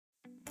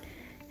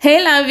Hey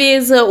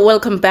lovies,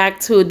 welcome back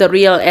to the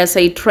Real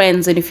SA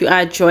Trends. And if you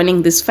are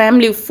joining this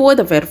family for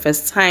the very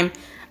first time,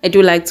 I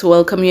do like to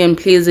welcome you, and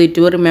please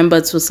do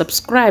remember to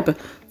subscribe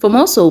for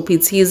more soapy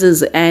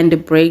teasers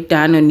and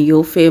breakdown on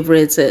your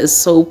favorite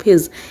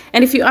soapies.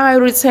 And if you are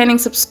a returning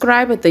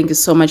subscriber, thank you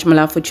so much, my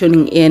love, for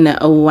tuning in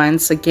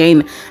once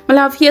again. My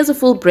love, here's a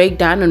full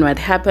breakdown on what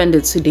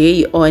happened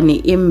today on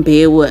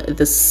Imbewu,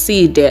 the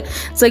seed.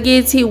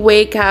 Zagiti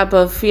wake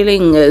up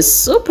feeling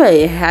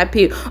super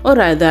happy, or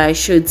rather I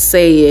should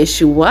say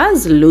she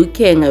was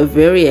looking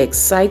very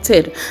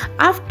excited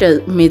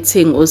after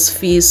meeting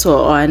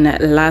Usfiso on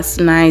last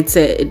night's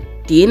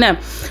dinner,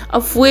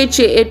 of which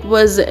it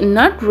was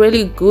not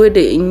really good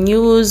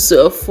news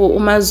for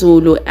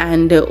uMaZulu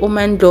and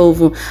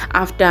uMandlovu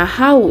after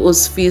how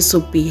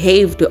Usfiso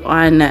behaved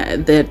on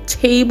the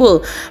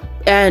table.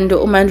 And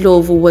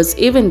uMandlovu was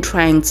even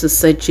trying to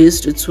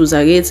suggest to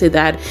Zageti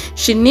that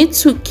she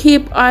needs to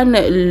keep on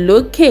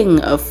looking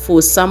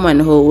for someone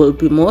who will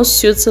be more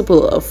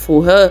suitable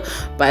for her.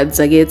 But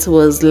Zageti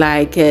was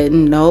like,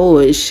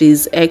 no,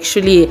 she's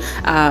actually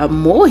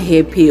more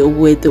happy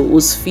with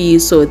Usfi.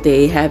 So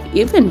they have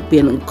even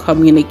been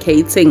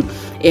communicating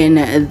in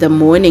the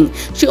morning.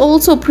 She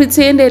also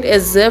pretended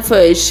as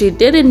if she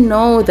didn't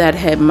know that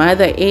her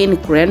mother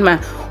and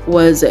grandma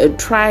was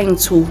trying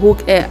to hook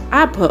her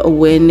up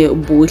when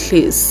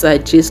Buhle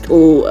suggest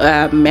or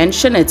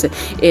mention it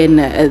in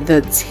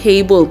the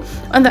table.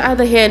 On the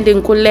other hand,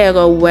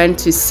 Nkululeko went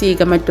to see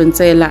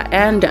Madonsela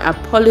and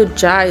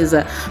apologize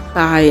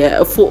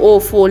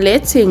for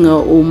letting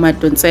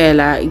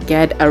Madonsela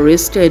get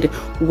arrested,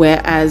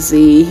 whereas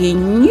he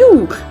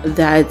knew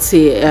that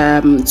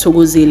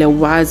Thokozile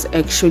was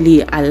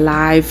actually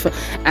alive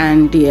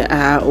and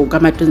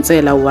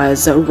Madonsela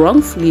was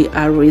wrongfully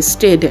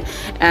arrested,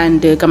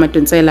 and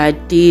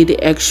Madonsela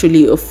did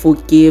actually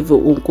forgive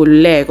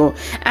Nkululeko.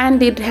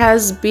 And it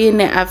has been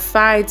a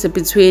fight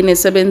between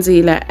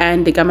Sebenzile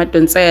and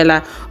Madonsela.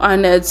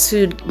 On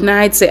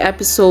tonight's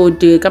episode,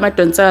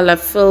 Madonsela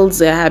feels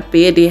her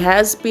bed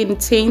has been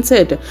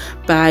tainted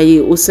by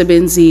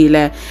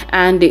Sebenzile,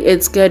 and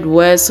it's get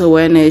worse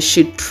when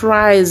she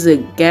tries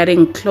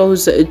getting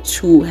close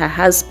to her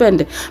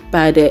husband,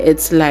 but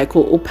it's like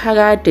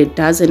Uphakade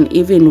doesn't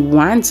even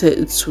want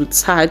to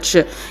touch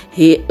her.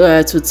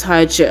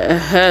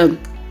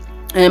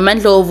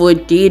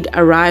 Mandlovu did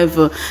arrive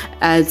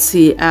at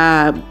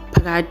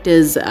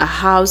Phakade's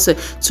house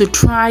to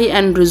try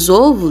and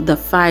resolve the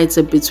fight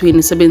between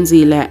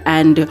Sebenzile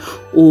and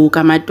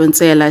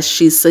Madonsela.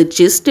 She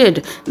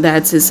suggested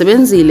that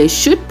Sebenzile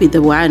should be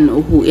the one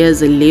who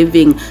is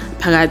leaving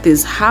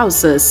Phakade's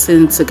house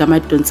since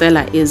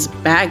Madonsela is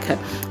back.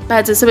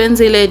 But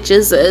Sebenzile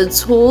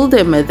just told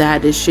them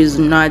that she's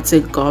not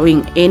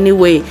going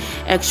anywhere.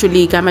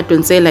 Actually,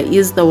 Madonsela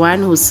is the one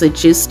who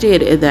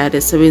suggested that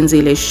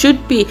Sebenzile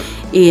should be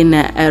in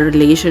a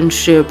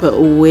relationship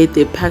with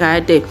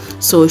Phakade,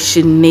 so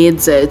she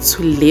needs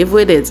to live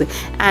with it.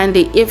 And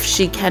if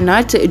she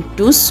cannot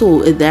do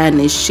so,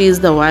 then she's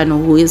the one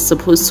who is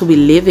supposed to be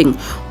living,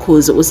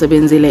 because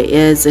Sebenzile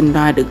is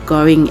not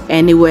going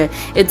anywhere.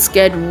 It's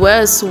get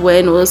worse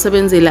when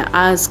Sebenzile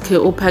asked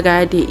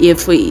Phakade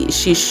if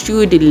she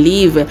should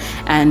leave,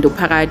 and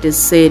Phakade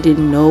said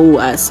no,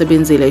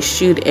 Sebenzile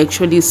should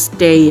actually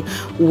stay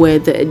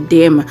with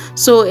them.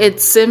 So it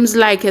seems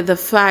like the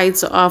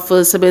fight of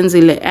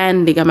Sebenzile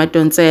and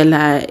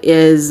Madonsela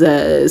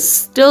is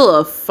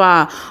still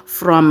far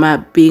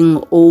from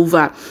being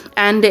over.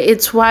 And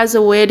it was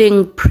a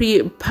wedding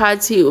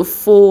pre-party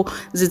for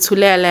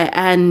Zitulele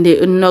and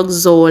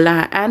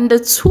Nokzola, and the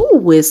two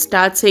were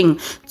starting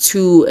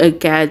to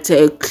get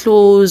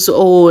close,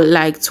 or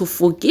like to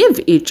forgive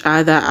each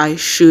other, I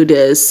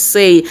should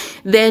say.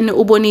 Then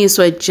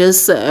Uboniswa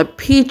just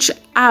pitch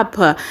up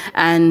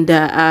and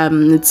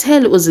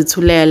tell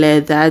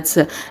Uzitulele that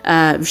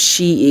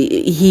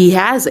he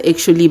has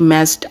actually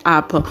messed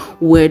up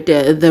with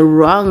the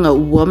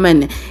wrong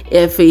woman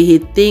if he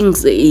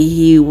thinks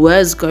he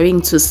was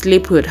going to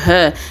sleep with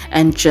her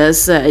and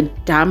just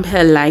dump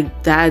her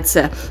like that.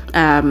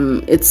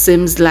 It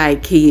seems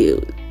like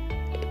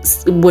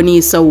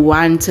Bonisa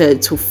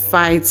wanted to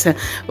fight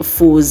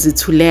for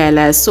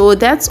Zitulele. So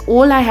that's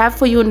all I have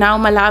for you now,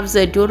 my loves.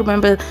 Do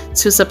remember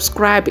to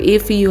subscribe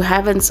if you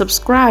haven't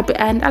subscribed,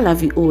 and I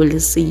love you all.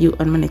 See you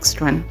on my next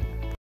one.